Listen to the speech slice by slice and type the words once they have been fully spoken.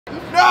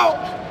No!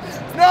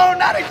 No,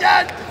 not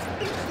again!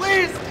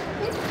 Please!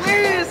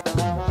 Please!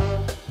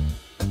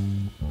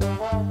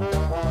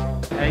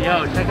 Hey,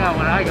 yo, check out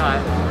what I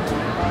got.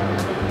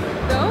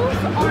 Those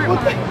are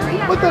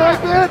What the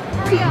heck, man?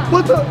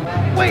 What the?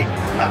 Wait!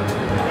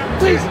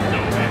 Please!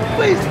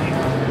 Please!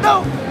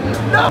 No!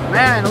 No!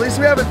 Man, at least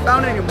we haven't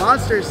found any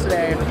monsters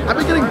today. I've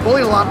been getting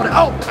bullied a lot, but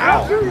oh!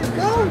 Ow! Here you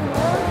go!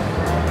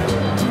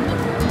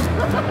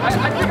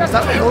 Is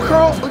that Hill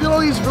Curl? Look at all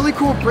these really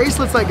cool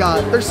bracelets I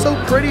got. They're so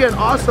pretty and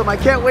awesome. I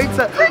can't wait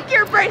to... Break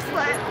your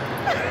bracelet!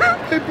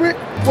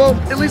 Well,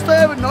 at least I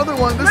have another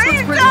one. This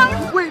one's pretty...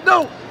 Wait,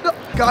 no! No!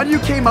 God, you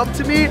came up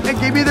to me and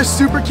gave me this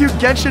super cute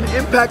Genshin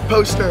Impact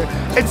poster.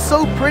 It's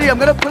so pretty. I'm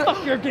gonna put it...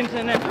 Fuck your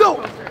Genshin Impact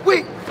No!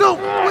 Wait! No!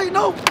 Wait,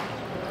 no!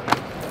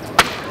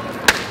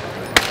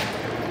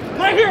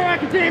 My Hero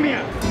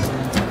Academia!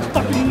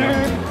 Fucking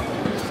nerd!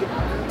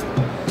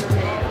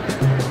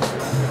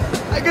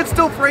 I can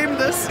still frame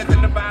this.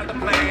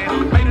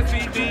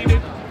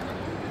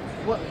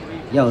 What?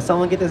 Yo,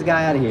 someone get this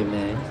guy out of here,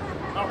 man.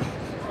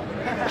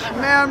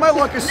 Man, my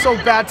luck is so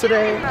bad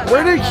today.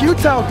 Where did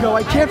Hutao go?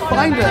 I can't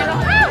find him.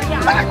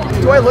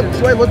 Do I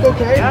look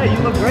okay? Yeah, you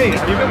look great.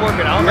 You've been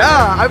working out.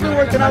 Yeah, I've been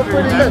working out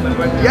pretty good.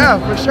 Yeah,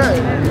 for sure.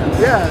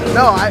 Yeah,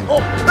 no,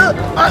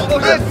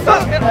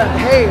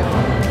 hey,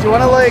 do you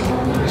want to like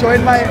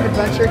join my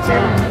adventure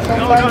team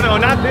sometime? No,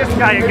 not this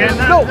guy again.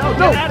 No.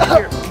 Get out of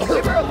here.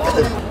 Leave her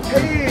alone.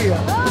 Hey,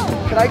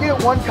 can I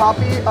get one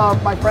copy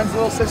of my friend's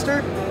little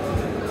sister?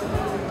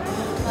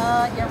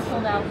 You're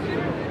pulled out.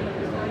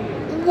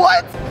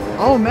 What?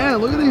 Oh man,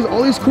 look at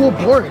all these cool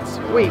boards.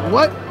 Wait,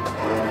 what?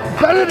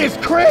 Bennett is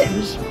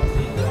cringe.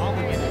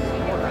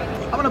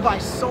 I'm gonna buy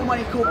so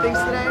many cool things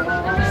today.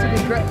 This is gonna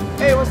be great.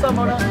 Hey, what's up,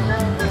 Mona?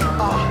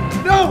 Oh,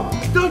 no,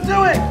 don't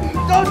do it.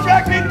 Don't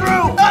drag me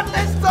through. Not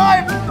this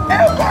time,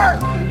 ever.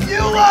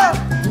 Eula,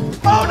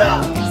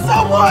 Mona,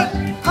 someone.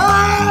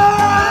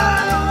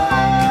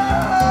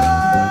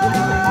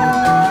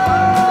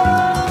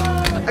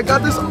 I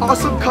got this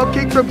awesome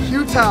cupcake from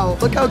Hutao.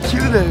 Look how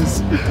cute it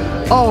is.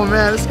 Oh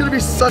man, it's gonna be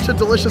such a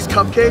delicious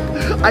cupcake.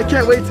 I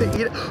can't wait to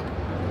eat it.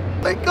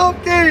 My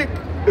cupcake!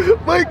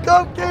 My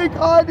cupcake,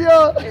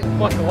 Anya!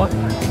 What?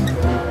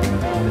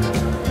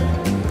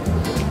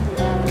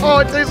 Oh,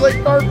 it tastes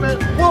like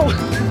carpet. Whoa!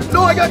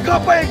 No, I got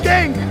caught by a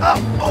gang!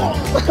 Oh.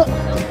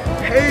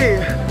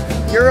 Hey,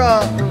 you're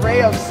a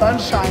ray of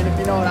sunshine, if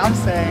you know what I'm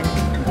saying.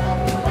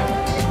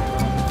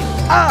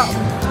 Ah!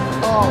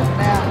 Oh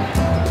man.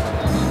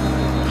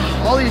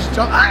 All these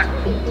jump. Ah!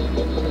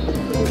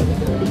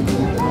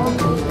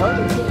 What?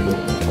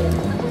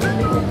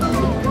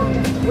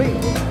 Wait.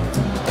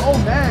 Oh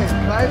man,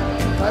 can I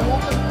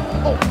hold it?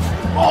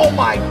 Oh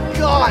my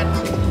god!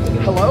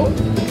 Hello?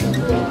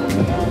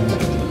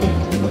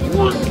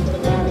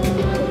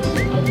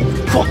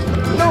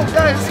 No,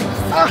 guys!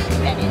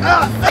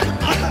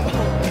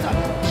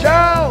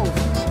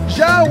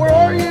 Zhao, where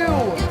are you?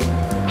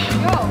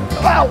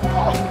 Ow!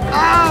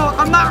 Ow!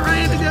 I'm not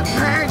ready to get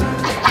paid.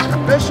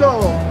 Official.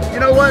 You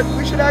know what?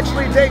 We should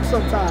actually date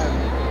sometime.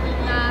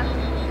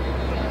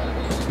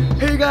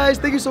 Hey guys,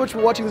 thank you so much for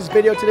watching this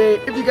video today.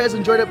 If you guys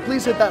enjoyed it,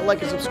 please hit that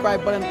like and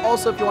subscribe button.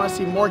 Also, if you want to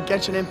see more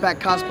Genshin Impact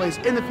cosplays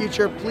in the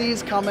future,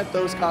 please comment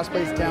those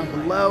cosplays down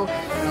below.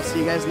 And I'll see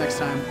you guys next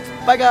time.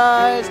 Bye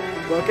guys!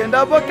 Bookin'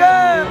 da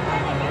bookin'!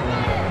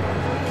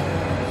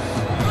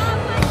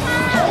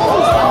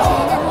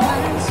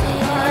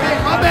 Hey,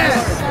 my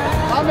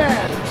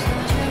man!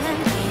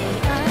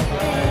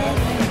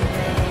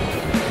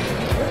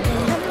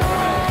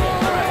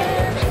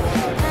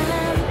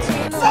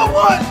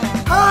 Someone!